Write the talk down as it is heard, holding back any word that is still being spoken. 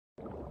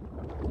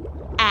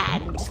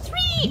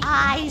3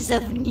 eyes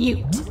of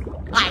newt.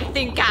 I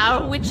think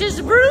our witch's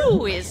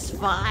brew is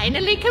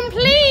finally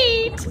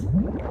complete.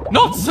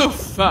 Not so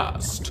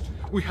fast.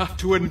 We have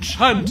to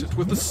enchant it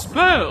with a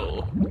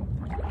spell.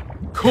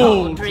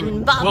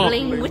 Cauldron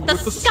bubbling with the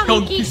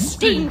skunky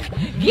stink.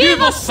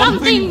 Give us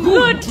something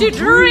good to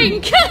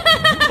drink.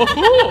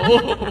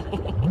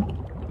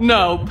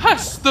 Now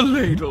pass the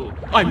ladle.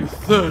 I'm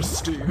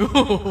thirsty.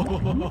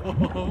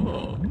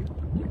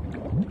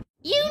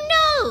 You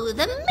know,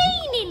 the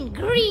main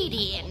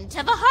ingredient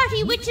of a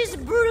hearty witch's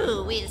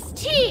brew is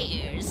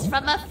tears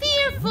from a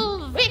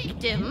fearful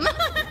victim.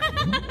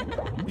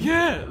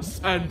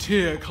 Yes, and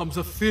here comes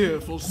a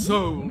fearful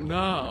soul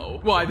now.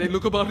 Why, they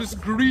look about as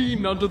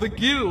green under the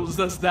gills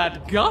as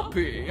that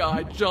guppy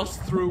I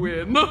just threw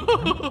in.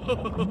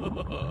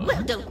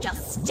 Well, don't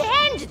just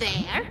stand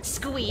there.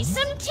 Squeeze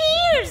some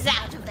tears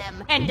out of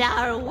them, and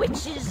our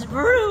witch's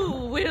brew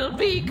will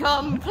be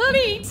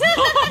complete.